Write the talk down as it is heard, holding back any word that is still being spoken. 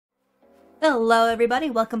Hello everybody,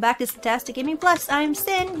 welcome back to Fantastic Gaming Plus. I'm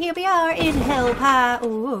Sin, here we are in Hell Pie.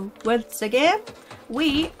 Ooh, once again,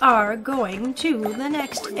 we are going to the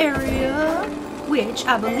next area, which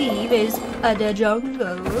I believe is the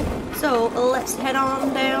jungle. So let's head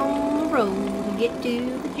on down the road and get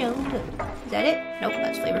to the jungle. Is that it? Nope,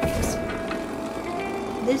 that's Flavor Peaks.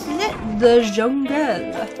 This is it, the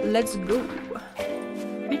jungle. Let's go.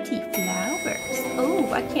 Pretty flowers.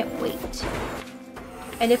 Oh, I can't wait.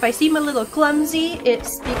 And if I seem a little clumsy,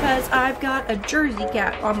 it's because I've got a Jersey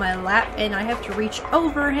cat on my lap and I have to reach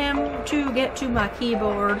over him to get to my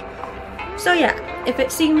keyboard. So yeah, if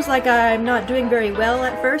it seems like I'm not doing very well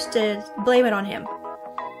at first, blame it on him.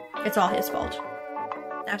 It's all his fault.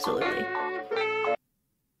 Absolutely.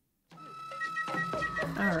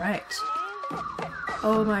 Alright.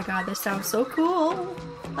 Oh my god, this sounds so cool.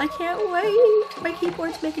 I can't wait. My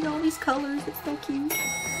keyboard's making all these colors. It's so cute.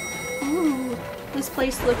 Ooh. This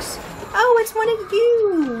place looks... Oh, it's one of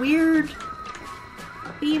you! Weird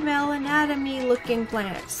female anatomy looking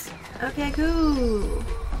plants. Okay, cool.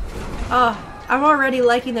 Oh, I'm already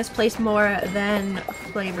liking this place more than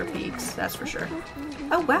Flavor Peaks, that's for sure.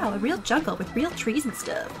 Oh wow, a real jungle with real trees and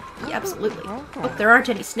stuff. Yeah, absolutely. Hope there aren't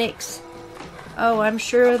any snakes. Oh, I'm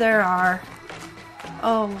sure there are.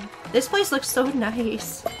 Oh, this place looks so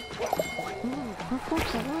nice.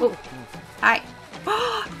 Oh, hi.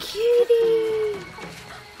 Oh, kitty!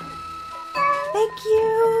 Thank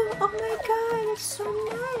you! Oh my god, it's so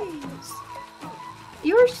nice!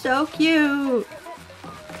 You're so cute!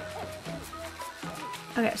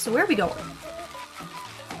 Okay, so where are we going?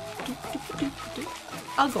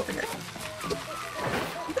 I'll go over here.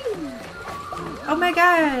 Oh my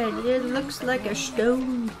god, it looks like a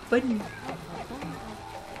stone bunny.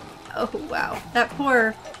 Oh wow, that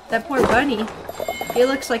poor bunny. He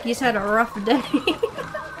looks like he's had a rough day.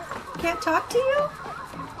 Can't talk to you?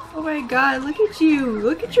 Oh my god, look at you!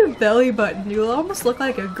 Look at your belly button. You almost look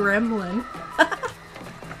like a gremlin.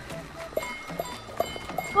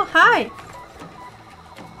 Oh, hi!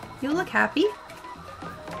 You look happy.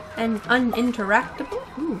 And uninteractable.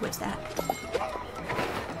 Ooh, what's that?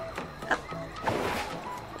 Up.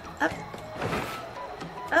 Up.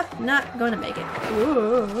 Up. Not gonna make it.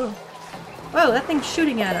 Ooh. Whoa, that thing's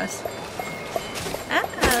shooting at us. Ah,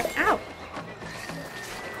 ow!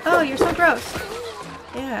 Oh, you're so gross.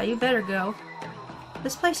 Yeah, you better go.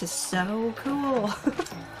 This place is so cool.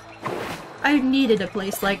 I needed a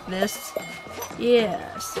place like this.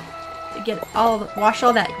 Yes. To get wash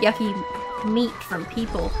all that yucky meat from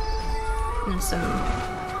people. And some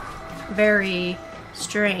very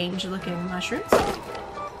strange looking mushrooms.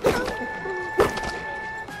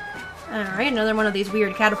 Alright, another one of these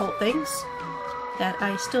weird catapult things. That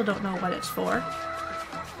I still don't know what it's for.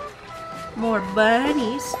 More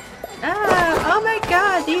bunnies. Ah, oh my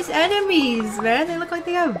god, these enemies, man. They look like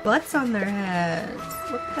they have butts on their heads.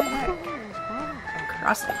 What the heck?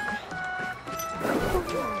 Crossing.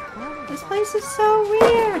 This place is so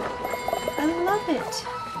weird. I love it.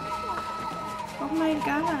 Oh my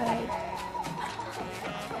god.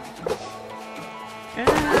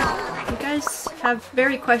 You guys have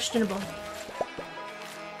very questionable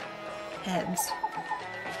heads.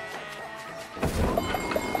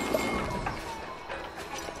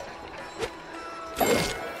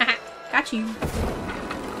 Got you.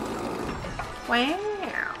 Wow.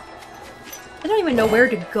 I don't even know where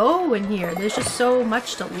to go in here. There's just so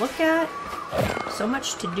much to look at. So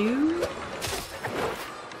much to do.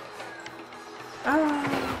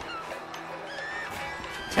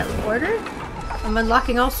 Teleporter? I'm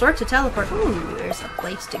unlocking all sorts of teleport. Ooh, there's a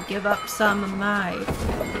place to give up some of my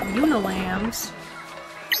unilams.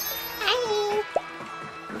 Hi.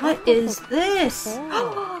 What is this?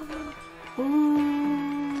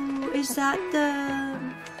 Ooh, is that the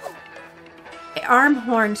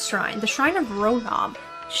Armhorn Shrine? The Shrine of Ronam.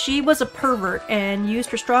 She was a pervert and used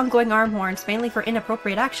her strong glowing arm horns mainly for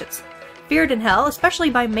inappropriate actions. Feared in hell, especially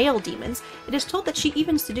by male demons, it is told that she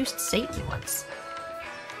even seduced Satan once.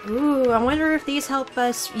 Ooh, I wonder if these help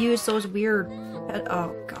us use those weird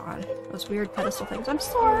oh god, those weird pedestal things. I'm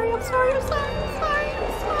sorry, I'm sorry, I'm sorry, I'm sorry,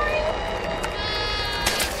 I'm sorry.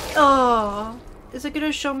 Oh, is it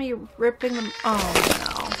gonna show me ripping them? Oh no.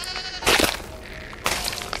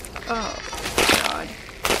 Oh god.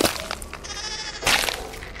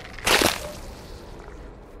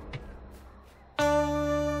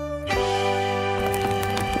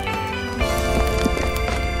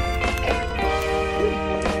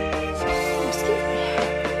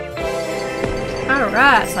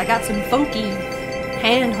 Alright, so I got some funky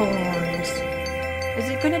hand horns. Is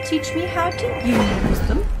it gonna teach me how to use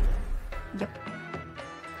them? Yep.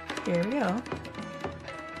 Here we go.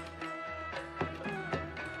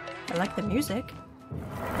 I like the music.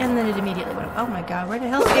 And then it immediately went, oh my god, we're in a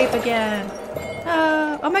hellscape again.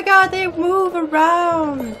 Oh my god, they move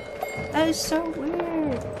around. That is so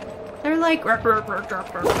weird. They're like...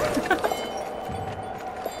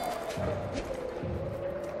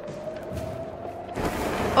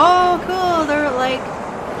 Oh, cool. They're like...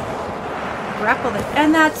 grappled it.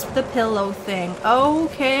 And that's the pillow thing.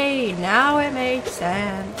 Okay, now it makes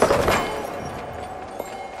sense.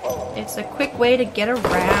 It's a quick way to get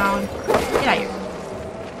around. Get out of here.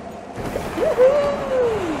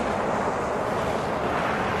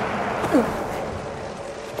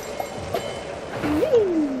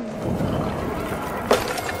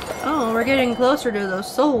 Oh, we're getting closer to those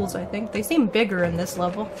souls, I think. They seem bigger in this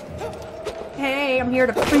level. Hey, I'm here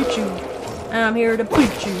to punch you. I'm here to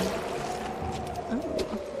punch you. Oh.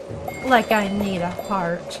 Like I need a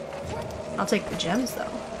heart. I'll take the gems, though.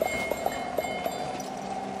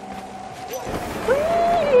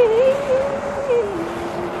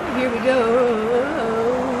 Here we go.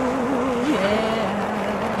 Yeah.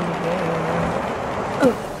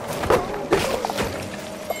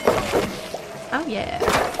 Oh yeah.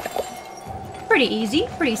 Pretty easy,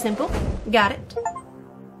 pretty simple. Got it.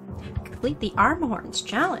 Complete the Armhorns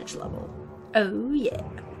challenge level. Oh yeah.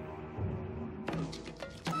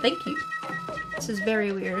 Thank you. This is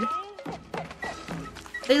very weird.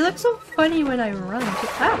 They look so funny when I run.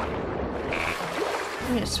 Ah.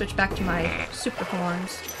 I'm gonna switch back to my super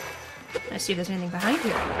horns. Let's see if there's anything behind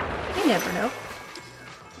here. You never know.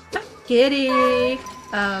 Ah, kitty!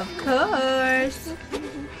 Of course!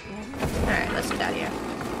 Alright, let's get out of here.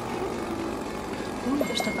 Ooh,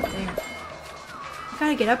 there's stuff up there.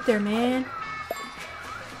 Gotta get up there, man.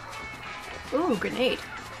 Ooh, grenade.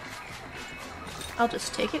 I'll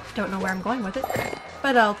just take it. Don't know where I'm going with it.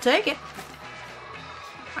 But I'll take it.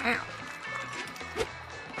 Wow.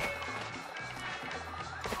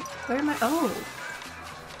 Where am I? Oh.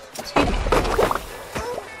 Excuse me.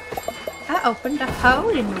 I opened a hole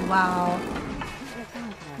in the wall.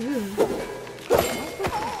 Ooh.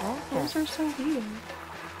 Those are so weird.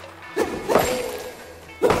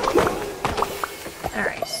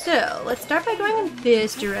 Alright, so let's start by going in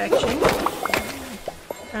this direction.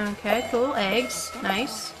 Okay, cool. Eggs.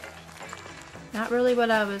 Nice. Not really what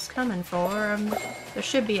I was coming for. There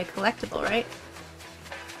should be a collectible, right?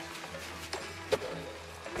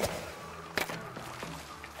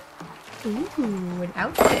 Ooh, an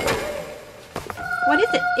outfit. What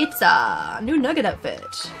is it? It's a new nugget outfit.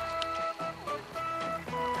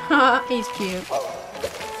 Haha, he's cute.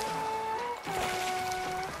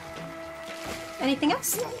 Anything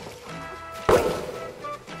else?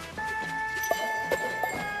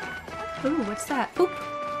 Ooh, what's that? Poop.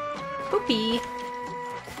 Poopy.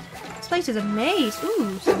 This place is a maze.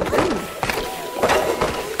 Ooh, some food.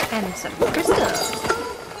 And some crystals.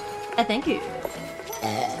 Thank you.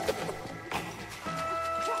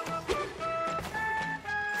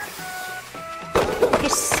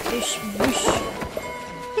 It's bush bush.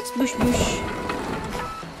 It's bush bush.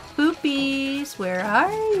 Poopies, where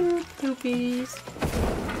are you, poopies?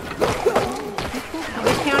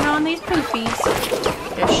 Always count on these poopies.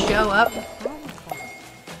 Just show up.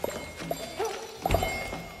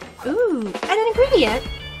 Ooh, and an ingredient.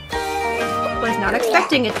 Was not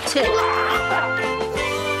expecting a tick.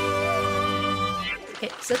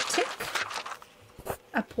 It's a tick.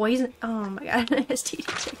 A poison. Oh my god, an STD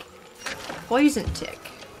tick. Poison tick.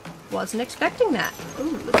 Wasn't expecting that.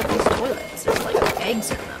 Ooh, look at these toilets. There's like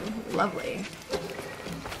eggs in them. Lovely.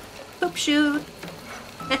 Poop shoot.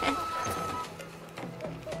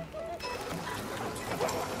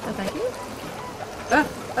 Oh, thank you.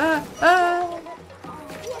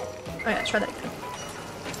 Oh yeah, try that again.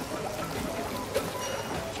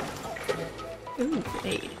 Ooh,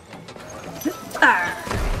 grenade. Ah!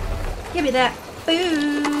 Give me that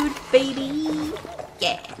food, baby.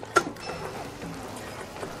 Yeah.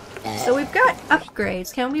 So we've got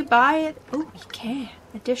upgrades. Can we buy it? Oh, we can.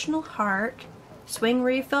 Additional heart, swing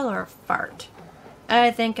refill, or fart. I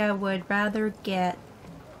think I would rather get...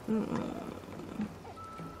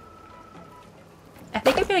 I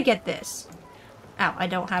think I'm gonna get this. Ow, I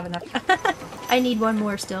don't have enough. I need one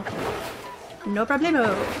more still. No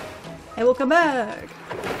problemo. I will come back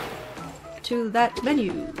to that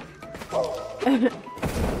menu.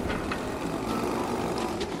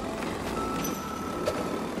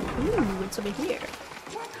 Ooh, what's over here?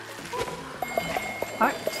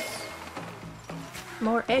 Hearts.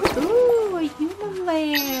 More eggs. Ooh, a human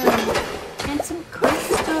lamb. And some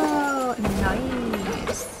crystal.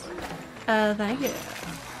 Nice. Thank you.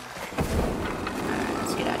 Alright,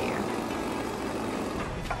 let's get out of here.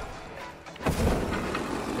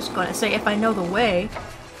 Just gonna say, if I know the way.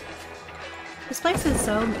 This place is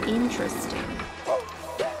so interesting.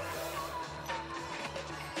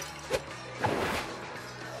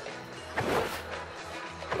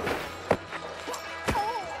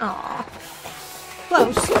 Aw.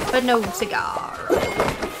 Close, but no cigar.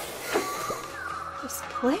 This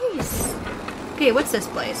place. Okay, what's this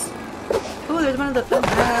place? Oh, there's one of the.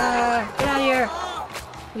 Ah, get out of here!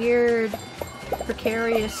 Weird,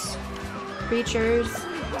 precarious creatures.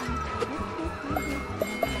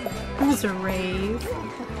 There's a rave.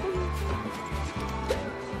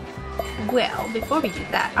 Well, before we do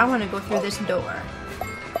that, I want to go through this door.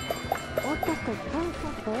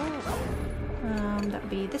 That would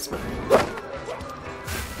be this one.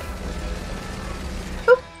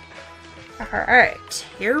 Oop. Alright,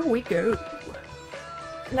 here we go.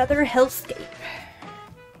 Another hellscape.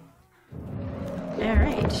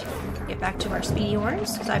 Alright, get back to our speedy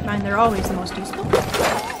horns, because I find they're always the most useful.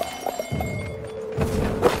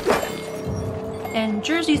 And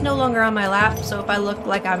Jersey's no longer on my lap, so if I look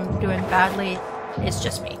like I'm doing badly, it's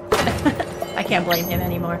just me. I can't blame him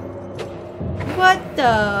anymore. What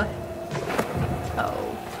the?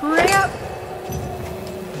 Oh, crap!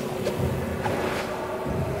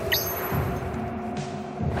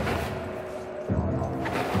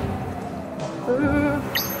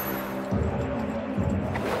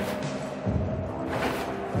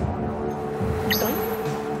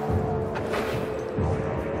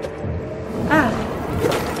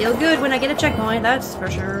 Feel good when I get a checkpoint, that's for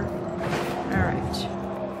sure. Alright.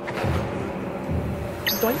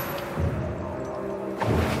 Doink.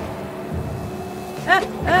 Ah!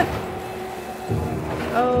 Ah!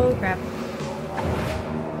 Oh, crap.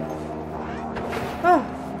 Oh.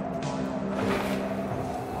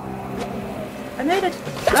 I made it!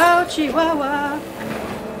 Oh, Chihuahua!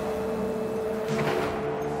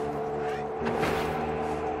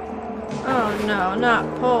 Oh no, not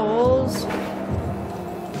poles.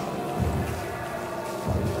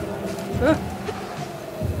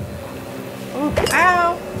 Oh,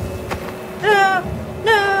 ow! No!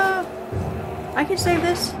 No! I can save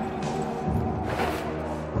this.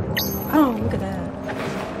 Oh, look at that.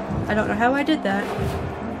 I don't know how I did that.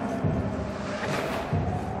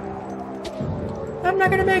 I'm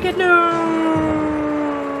not gonna make it. No!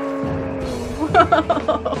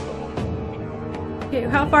 Okay,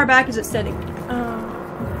 how far back is it setting? No.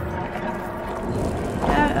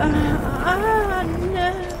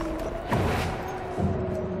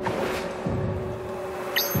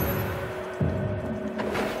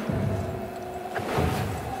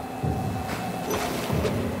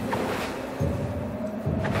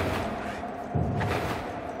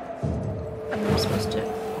 I'm supposed to.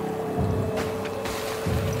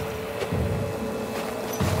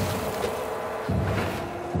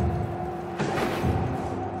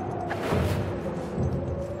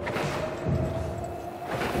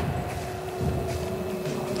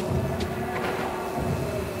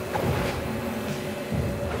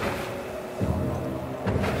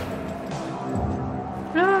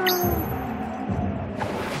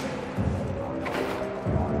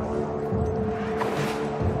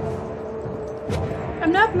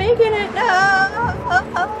 I'm not making it! No!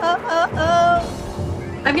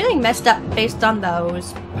 I'm getting messed up based on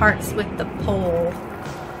those parts with the pole.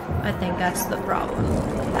 I think that's the problem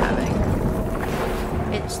I'm having.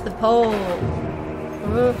 It's the pole.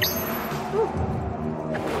 Ooh. Ooh.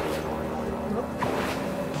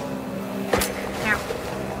 Ow.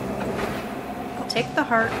 I'll take the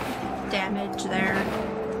heart damage there.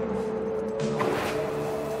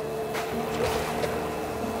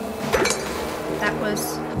 That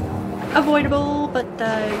was avoidable, but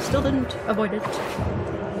I still didn't avoid it.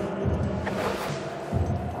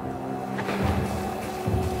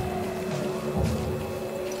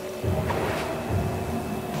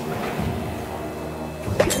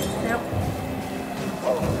 Nope.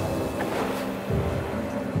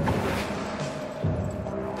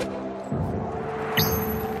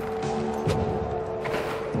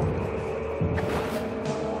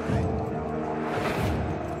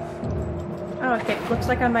 Oh, okay, looks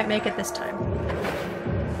like I might make it this time.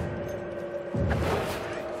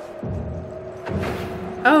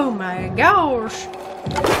 Oh my gosh!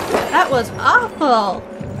 That was awful!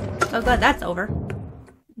 So glad that's over.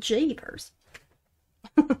 Jeepers.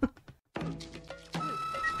 Well,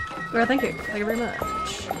 thank you. Thank you very much.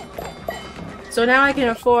 So now I can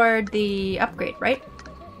afford the upgrade, right?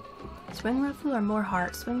 Swing refill or more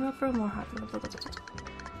heart? Swing refill or more heart?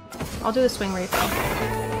 I'll do the swing refill.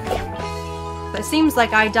 But it seems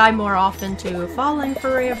like I die more often to falling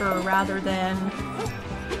forever rather than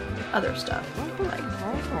other stuff. Like,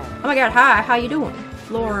 oh my god, hi, how you doing?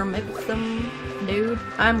 Floor Mixum, dude,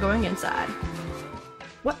 I'm going inside.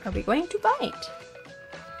 What are we going to find?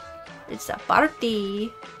 It's a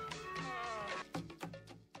party.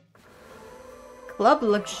 Club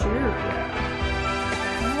Luxuria.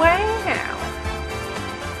 Wow.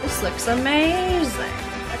 This looks amazing.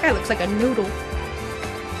 That guy looks like a noodle.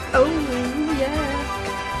 Oh, yeah.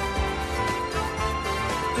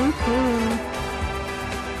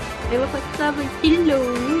 They look like lovely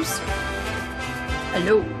pillows.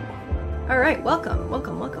 Hello. Alright, welcome.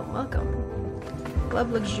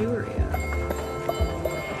 Club Luxuria.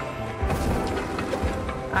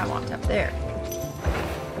 I want up there.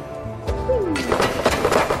 Woo.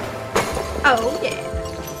 Oh, yeah.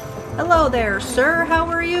 Hello there, sir. How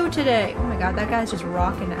are you today? Oh my god, that guy's just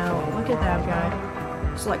rocking out. Look at that guy.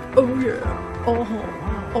 It's like, oh yeah. Oh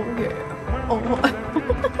yeah. Oh.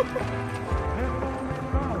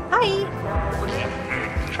 Hi.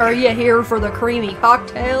 Are you here for the creamy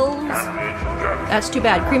cocktails? That's too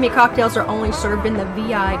bad. Creamy cocktails are only served in the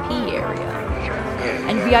VIP area.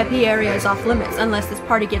 And VIP area is off limits unless this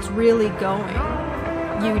party gets really going.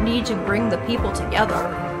 You need to bring the people together.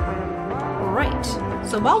 Right.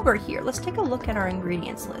 So while we're here, let's take a look at our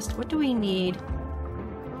ingredients list. What do we need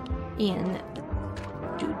in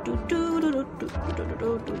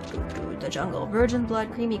the jungle? Virgin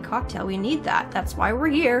blood creamy cocktail. We need that. That's why we're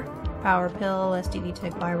here. Power pill, STD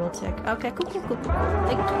tick, viral tick. Okay, cool.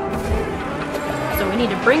 Thank you. So we need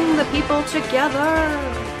to bring the people together.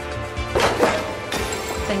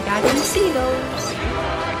 Think I didn't see those.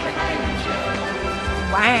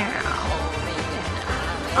 Wow.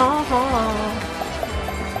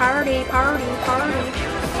 Party.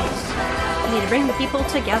 We need to bring the people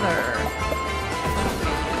together.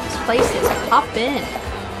 This place is poppin'.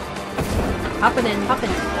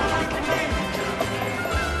 Poppin'.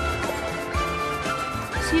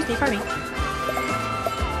 Excuse me, pardon me.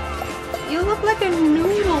 You look like a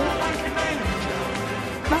noodle.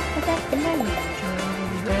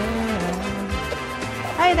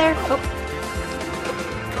 Hi there. Oh.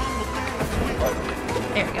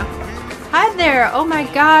 There we go. Hi there. Oh my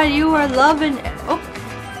god, you are loving it. Oh.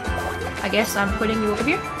 I guess I'm putting you over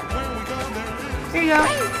here. Here you go.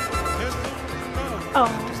 Oh.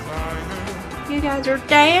 You guys are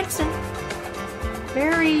dancing.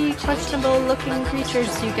 Very questionable looking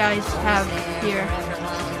creatures you guys have here.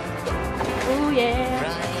 Oh yeah.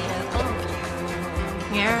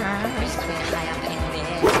 Yeah.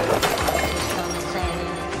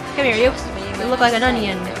 Come here, you. You look like an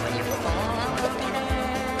onion.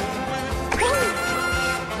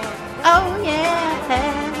 Oh yeah.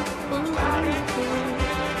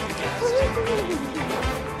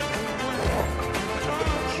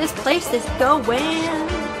 This place is going.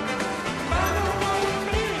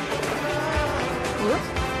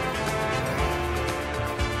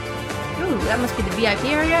 Ooh, that must be the VIP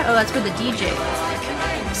area? Oh, that's for the DJs.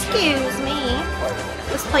 Excuse me.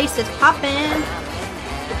 This place is poppin'.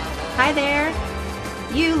 Hi there.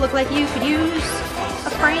 You look like you could use a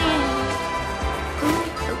friend. Ooh,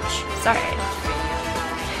 ouch. Sorry.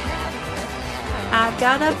 I've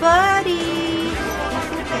got a buddy.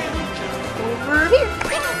 Over here.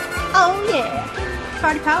 Oh yeah.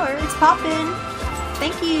 Party power, it's poppin'.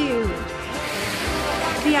 Thank you.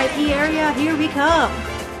 VIP area, here we come.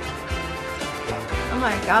 Oh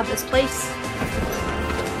my god, this place.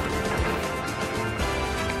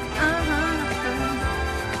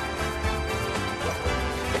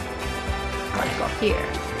 I wanna go up here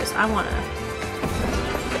because I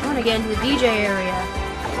wanna get into the DJ area.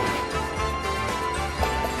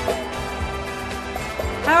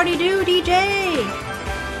 Howdy do, DJ.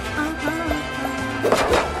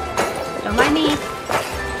 Don't mind me.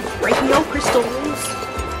 Breaking your crystals.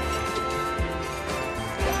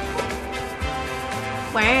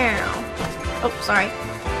 Wow. Oh, sorry.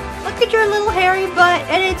 Look at your little hairy butt,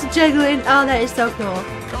 and it's jiggling. Oh, that is so cool.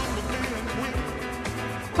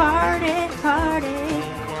 Party.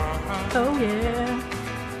 Oh, yeah.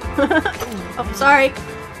 Oh, sorry.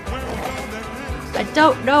 I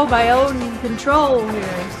don't know my own control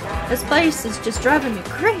here. This place is just driving me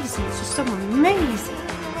crazy. It's just so amazing.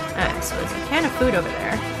 Alright, so there's a can of food over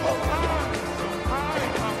there.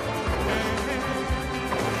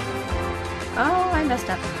 Oh, I messed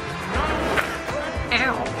up.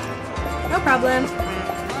 Ow. No problem.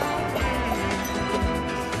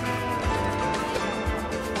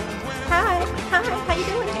 Hi, how you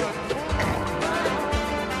doing?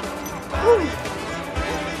 Ooh.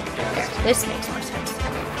 This makes more sense.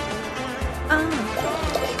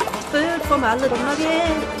 Food for my little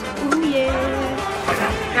nugget. Ooh yeah.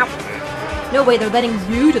 Ow. No way they're letting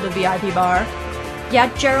you to the VIP bar. Yeah,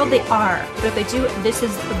 Gerald, they are. But if they do, this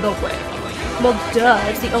is the way. Well, duh,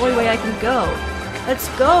 it's the only way I can go. Let's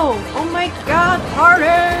go! Oh my god, party!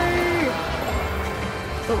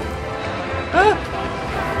 Oh.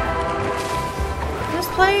 This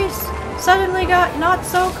place suddenly got not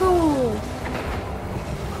so cool.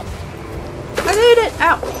 I need it!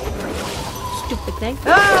 Ow! Stupid thing.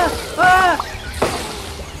 Ah! Ah!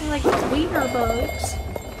 I like wiener bugs.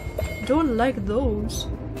 Don't like those.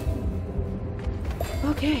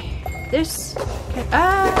 Okay. This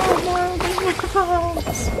can— more wiener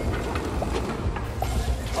bugs!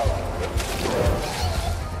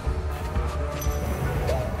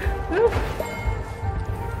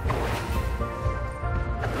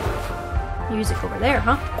 Music over there,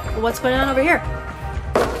 huh? Well, what's going on over here?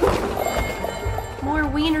 More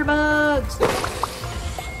wiener bugs!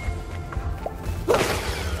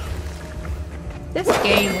 This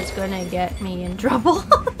game is gonna get me in trouble.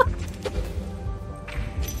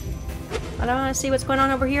 I don't want to see what's going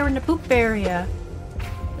on over here in the poop area.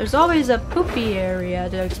 There's always a poopy area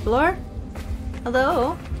to explore.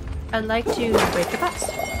 Hello? I'd like to break the bus.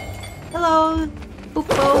 Hello,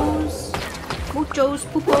 poopos. Muchos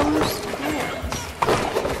poopos. Yes.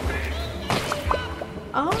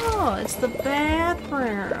 Oh, it's the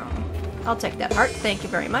bathroom. I'll take that heart, thank you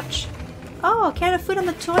very much. Oh, a can of food on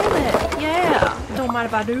the toilet. Yeah, don't mind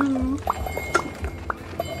if I do.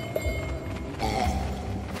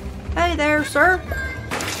 Hey there, sir.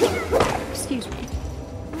 Excuse me.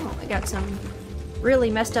 Oh, I got some really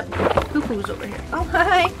messed up poo-poos over here. Oh,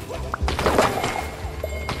 hi.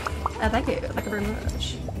 Thank you. Thank you very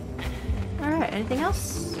much. Alright, anything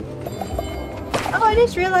else? Oh, I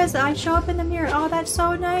just realized that I show up in the mirror. Oh, that's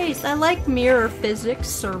so nice. I like mirror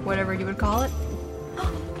physics, or whatever you would call it.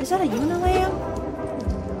 Is that a Unilamp?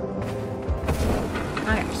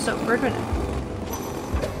 Okay, so we're gonna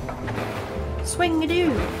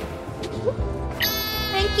swing-a-doo.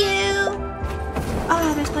 Thank you!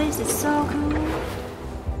 Oh, this place is so cool.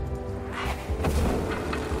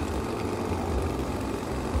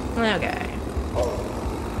 Okay.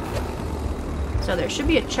 So there should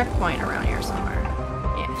be a checkpoint around here somewhere.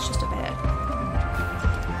 Yeah, it's just a bed.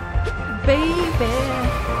 Baby!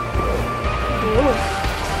 Whoa.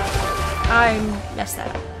 I messed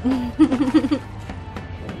that up.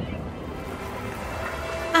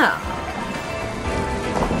 Oh.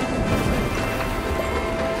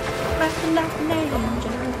 Like an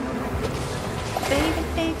angel. Baby,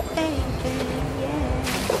 baby, baby, yeah.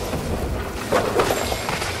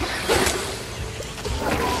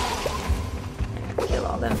 Kill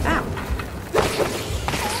all them. Ow.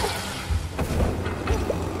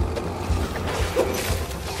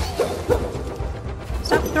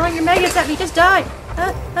 Stop throwing your maggots at me, just die!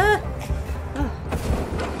 Oh.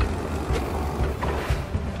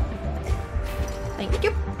 Thank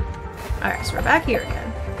you. Alright, so we're back here again.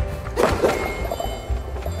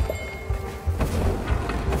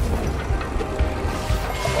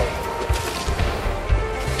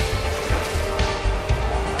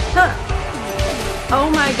 Huh. Oh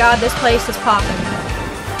my god, this place is popping.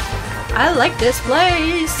 I like this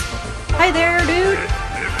place. Hey there, dude.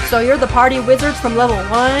 So you're the party wizard from level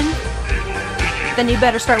 1? Then you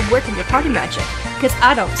better start working your party magic, because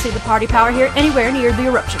I don't see the party power here anywhere near the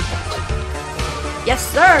eruption point. Yes,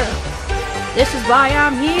 sir! This is why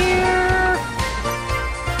I'm here!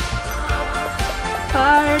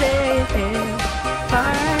 Party,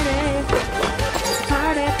 party,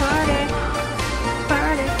 party, party,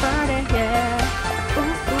 party, party, yeah.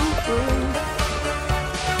 Ooh, ooh,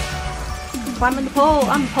 ooh. Climbing the pole,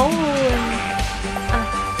 I'm poling.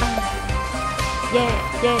 Yeah,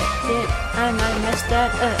 yeah, yeah, I might mess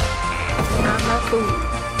that up. I'm not cool.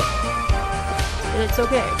 But it's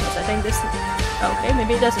okay, because I think this... Okay,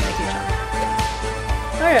 maybe it doesn't make you jump.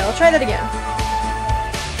 Alright, I'll try that again.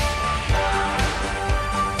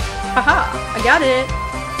 Haha, I got it!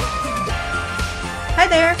 Hi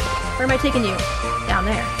there! Where am I taking you? Down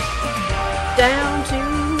there. Down to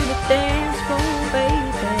the dance floor,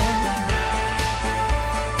 baby.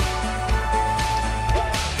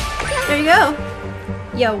 There you go!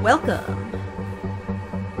 You're welcome.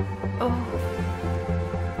 Oh.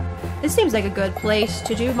 This seems like a good place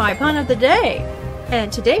to do my pun of the day.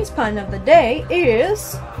 And today's pun of the day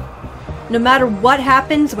is... No matter what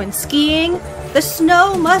happens when skiing, the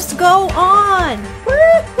snow must go on!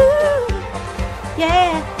 Woohoo!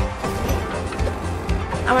 Yeah!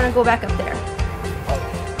 I want to go back up there.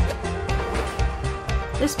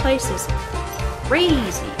 This place is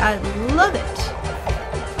crazy. I love it.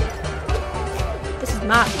 This is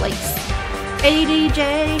my place. Hey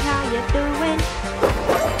DJ, how you doing?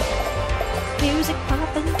 Music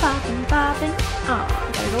poppin', poppin', poppin'. Oh,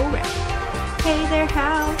 gotta go around. Hey there,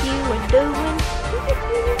 how you doing?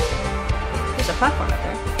 There's a platform up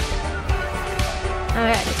there.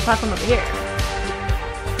 Alright, there's a platform over here.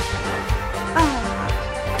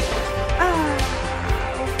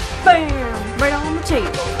 Bam! Right on the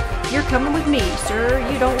table. You're coming with me, sir.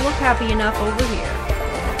 You don't look happy enough over here.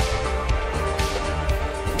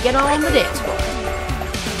 Get on the dance floor.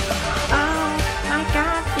 Oh my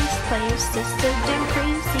god, this place is so damn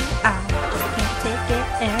crazy. I just can't take it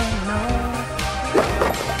anymore.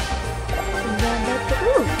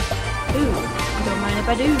 Ooh, don't mind if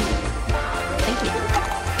I do. Thank you.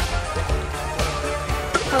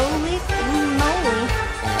 Holy moly.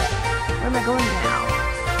 Where am I going now?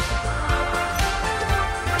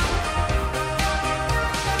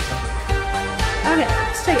 Okay,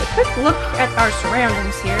 let's take a quick look at our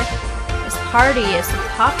surroundings here. This party is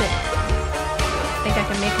poppin'. Think I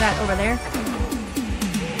can make that over there?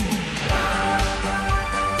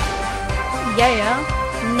 Yeah,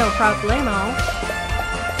 no problemo.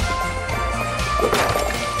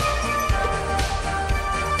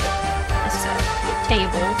 This is a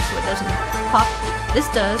table, so it doesn't pop. This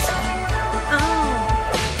does. Oh.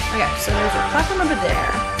 Okay, so there's a platform over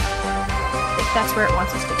there. I think that's where it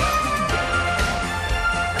wants us to go.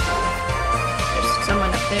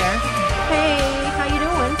 Someone up there. Hey, how you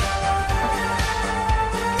doing?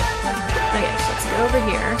 Okay, so let's go over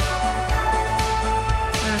here.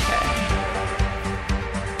 Okay.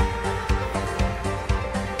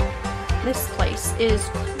 This place is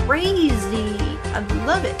crazy. I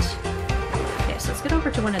love it. Okay, so let's get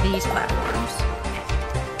over to one of these platforms.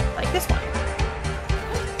 Like this one.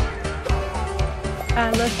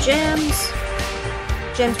 I love gems.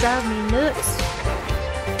 Gems drive me nuts.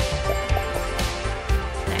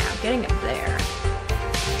 Getting up there.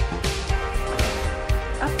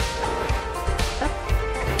 Up. Up.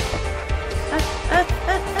 Up, up,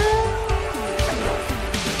 up, up.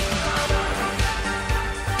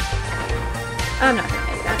 I'm not gonna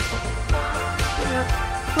make that.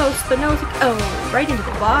 Close, but no. Oh, right into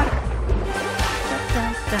the water. Dun,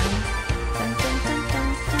 dun, dun, dun, dun, dun,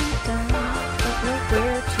 dun, dun. Don't know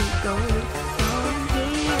where to go from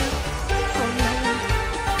here.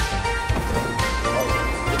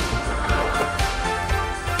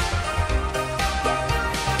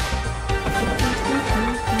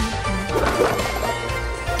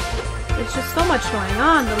 There's just so much going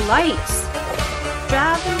on. The lights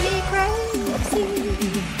driving me crazy.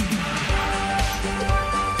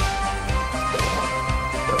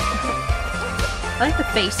 I like the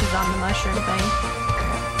faces on the mushroom thing.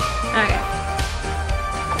 Okay.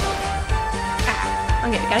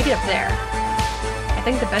 Okay, gotta get up there. I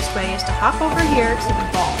think the best way is to hop over here to the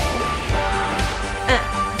ball.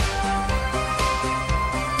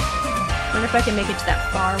 Wonder if I can make it to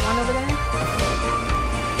that far one over there.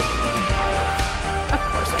 Of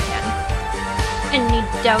course I can. Any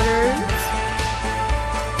doubters?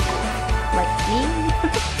 Like me?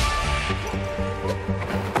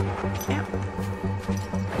 Yeah.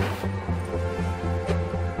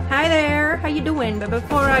 Hi there, how you doing? But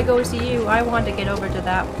before I go see you, I want to get over to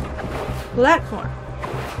that platform.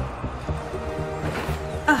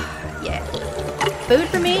 Yeah. Food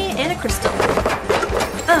for me and a crystal.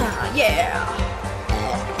 Yeah.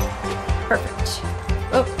 Perfect.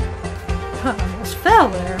 Oh. I almost fell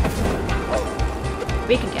there.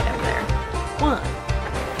 We can get up there. 1.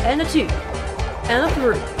 And a 2. And a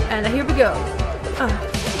 3. And a here we go.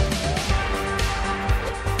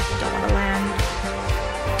 Don't want to land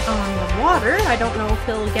on the water. I don't know if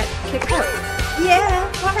he'll get kicked out. Yeah,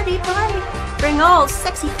 party, party. Bring all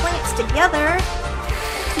sexy plants together.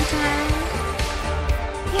 Sometimes.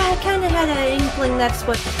 Yeah, I kind of had an inkling that's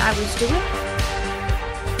what I was doing.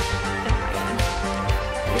 Oh my god.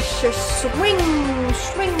 It's just swing,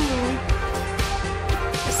 swing.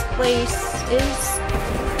 This place is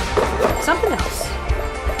something else.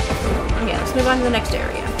 Okay, let's move on to the next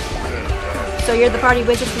area. So you're the party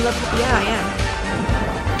wizard from Love? Yeah, I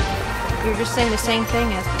am. You're just saying the same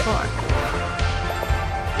thing as before.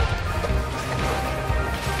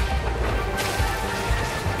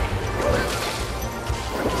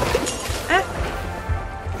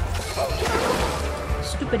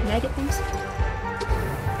 Stupid maggot things.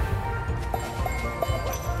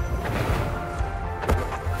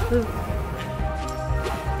 Ooh.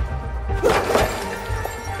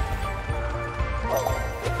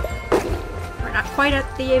 We're not quite at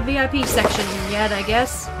the VIP section yet, I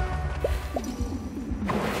guess.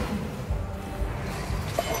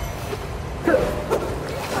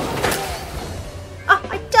 Oh,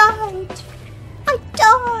 I died! I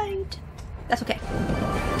died! That's okay.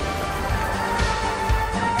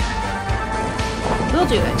 We'll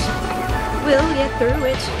do it. We'll get through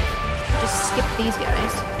it. Just skip these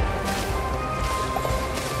guys.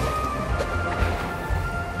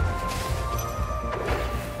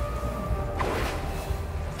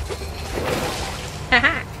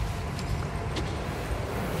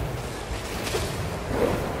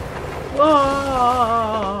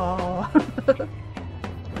 Oh.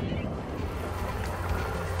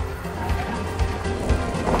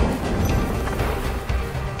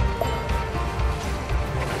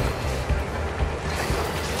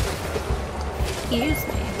 Excuse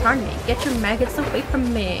me, pardon me, get your maggots away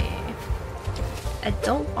from me. I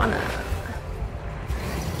don't wanna.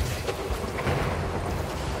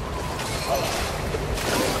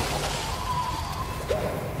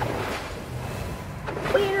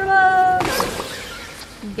 Wiener bugs!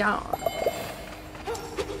 Gone.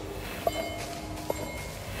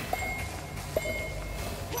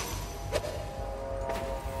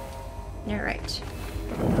 Alright.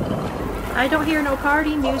 I don't hear no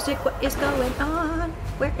party music. What is going on?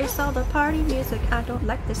 Where is all the party music? I don't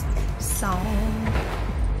like this song.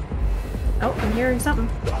 Oh, I'm hearing something.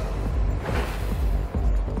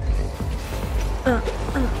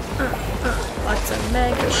 Lots of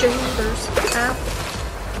mega shooters. Ow.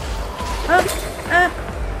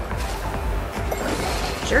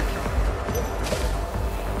 Jerk.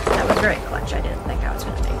 That was very clutch. I didn't think I was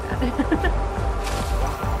going to make that.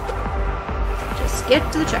 Just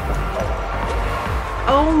get to the checkpoint.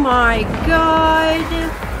 Oh my god!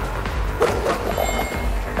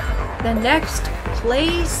 The next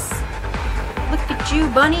place? Look at you,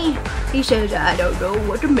 bunny. He says, I don't know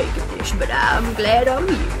what to make of this, but I'm glad I'm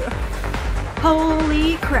here.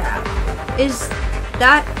 Holy crap. Is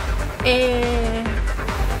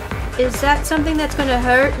that something that's gonna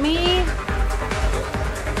hurt me?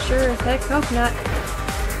 Sure as heck hope not.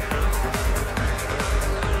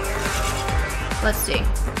 Let's see.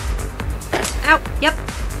 Ow, yep.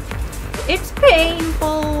 It's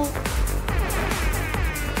painful.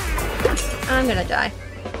 I'm gonna die.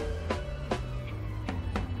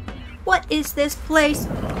 What is this place?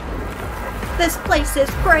 This place is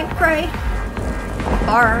cray cray.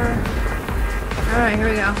 Bar. Alright, here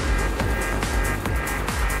we go.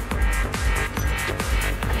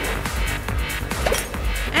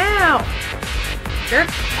 Ow! Jerk.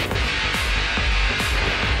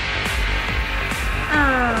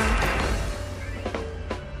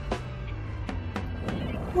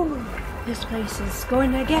 Whew. This place is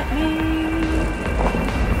going to get me.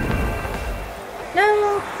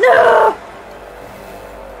 No! No!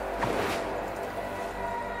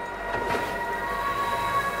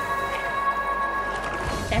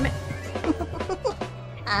 Damn it.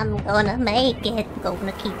 I'm gonna make it.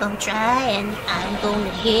 Gonna keep on trying. I'm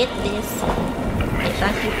gonna get this. If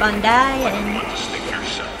I keep on dying.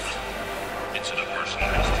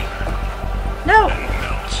 No!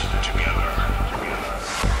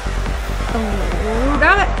 Oh,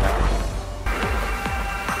 damn it!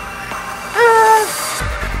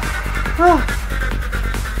 Oh.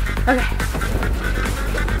 Okay.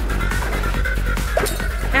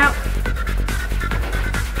 Ow.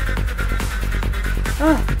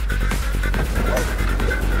 Oh.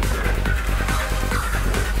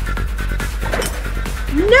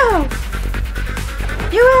 No!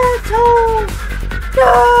 You asshole!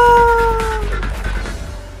 No!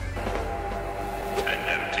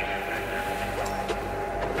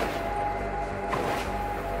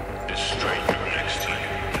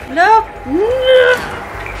 No! No!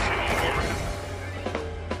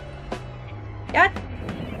 God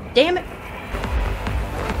damn it.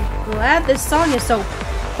 Glad this song is so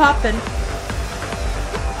poppin'.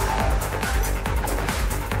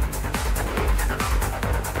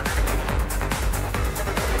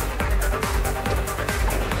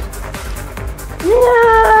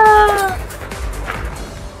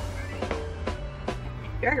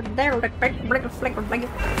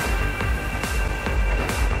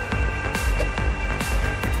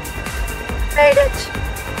 Made it!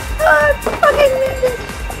 I fucking made it!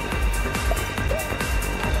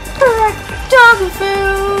 Correct dog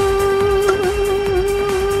food!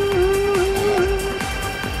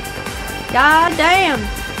 God damn!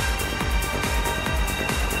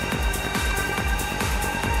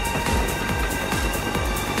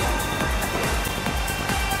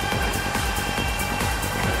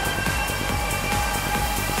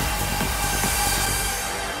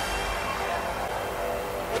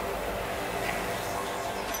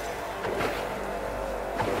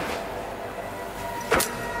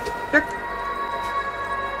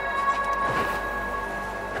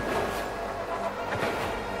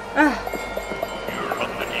 You're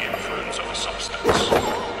under the influence of a substance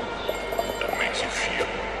that makes you feel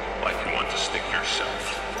like you want to stick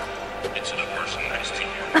yourself into the person next to you.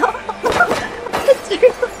 I just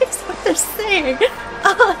realized what they're saying.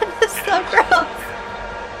 Oh, that's so gross.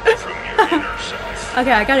 From your inner self.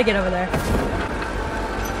 Okay, I gotta get over there.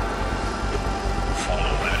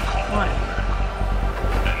 Follow that call. 1,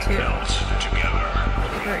 And 2. melt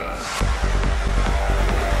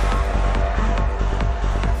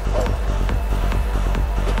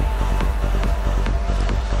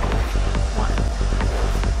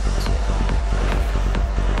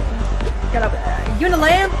Get up there.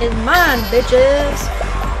 Unilamp is mine, bitches.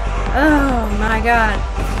 Oh my god.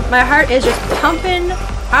 My heart is just pumping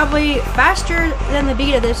probably faster than the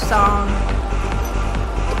beat of this song.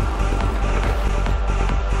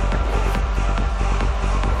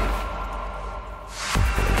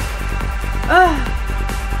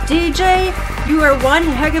 DJ, you are one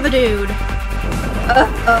heck of a dude.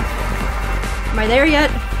 Am I there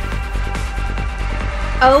yet?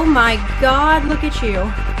 Oh my god, look at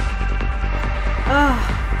you.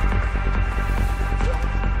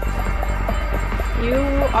 You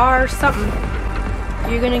are something.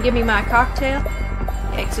 You're gonna give me my cocktail?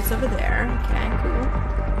 The exit's over there. Okay,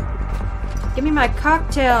 cool. Give me my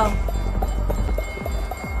cocktail,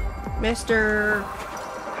 Mr.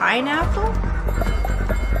 Pineapple?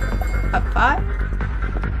 A pot?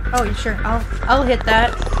 Oh, you sure? I'll hit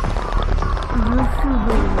that.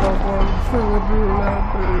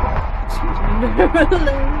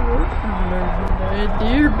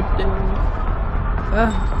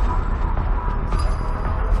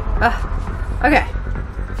 Okay.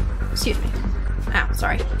 Excuse me. Ow,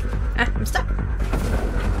 sorry. I'm stuck.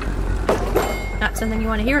 Not something you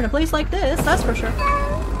want to hear in a place like this, that's for sure.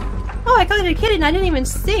 Oh, I caught a kid and I didn't even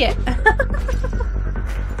see it.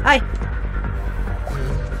 Hi.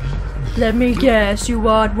 Let me guess, you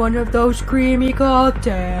want one of those creamy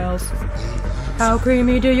cocktails. How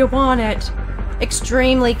creamy do you want it?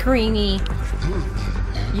 Extremely creamy.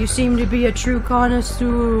 You seem to be a true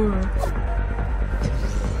connoisseur.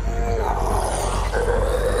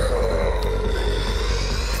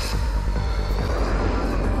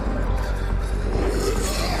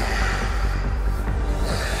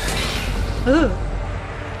 Ooh.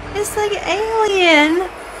 It's like Alien.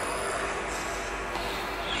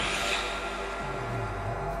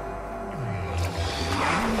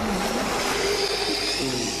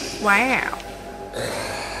 Wow.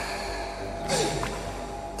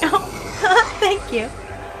 Oh, thank you.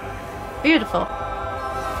 Beautiful.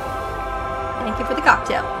 Thank you for the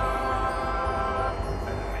cocktail.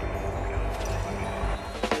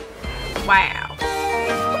 Wow.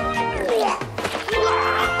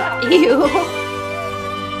 Ew.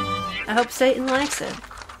 I hope Satan likes it.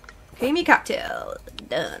 Creamy cocktail.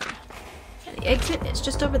 Done. And the exit is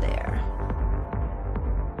just over there.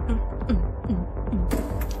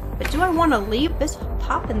 But do I want to leave this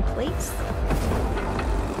poppin' place?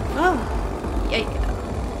 Oh, yeah.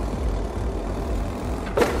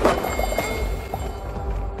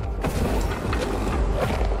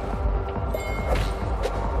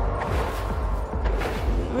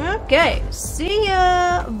 Okay, see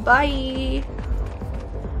ya. Bye.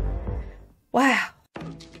 Wow.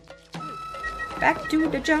 Back to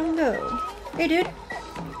the jungle. Hey, dude.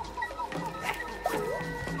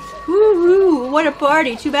 Woo-hoo, what a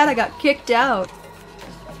party. Too bad I got kicked out.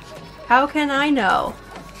 How can I know?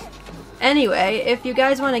 Anyway, if you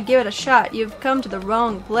guys want to give it a shot, you've come to the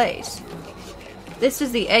wrong place. This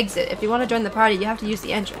is the exit. If you want to join the party, you have to use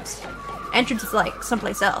the entrance. Entrance is like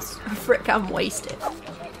someplace else. Frick, I'm wasted.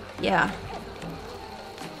 Yeah.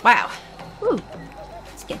 Wow. Woo.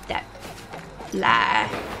 Let's get that fly.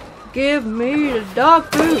 Give me the dog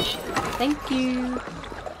food. Thank you.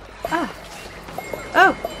 Ah.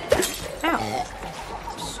 Oh. Ow.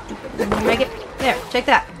 Stupid maggot. There, take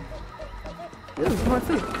that. Ooh, more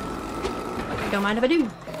food. Don't mind if I do.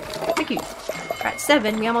 Thank you. We're at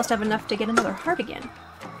 7. We almost have enough to get another heart again.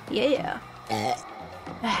 Yeah.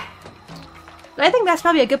 But I think that's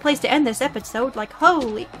probably a good place to end this episode. Like,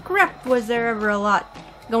 holy crap, was there ever a lot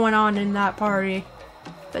going on in that party.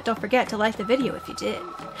 But don't forget to like the video if you did.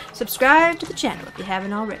 Subscribe to the channel if you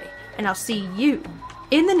haven't already. And I'll see you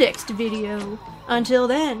in the next video. Until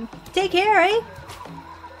then, take care, eh?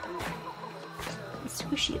 It's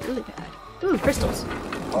squishy lily pad. Ooh, crystals.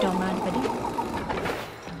 Don't mind if I do.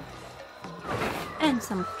 And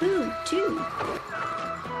some food, too.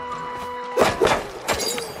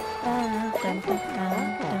 Dun, dun, dun,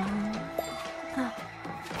 dun.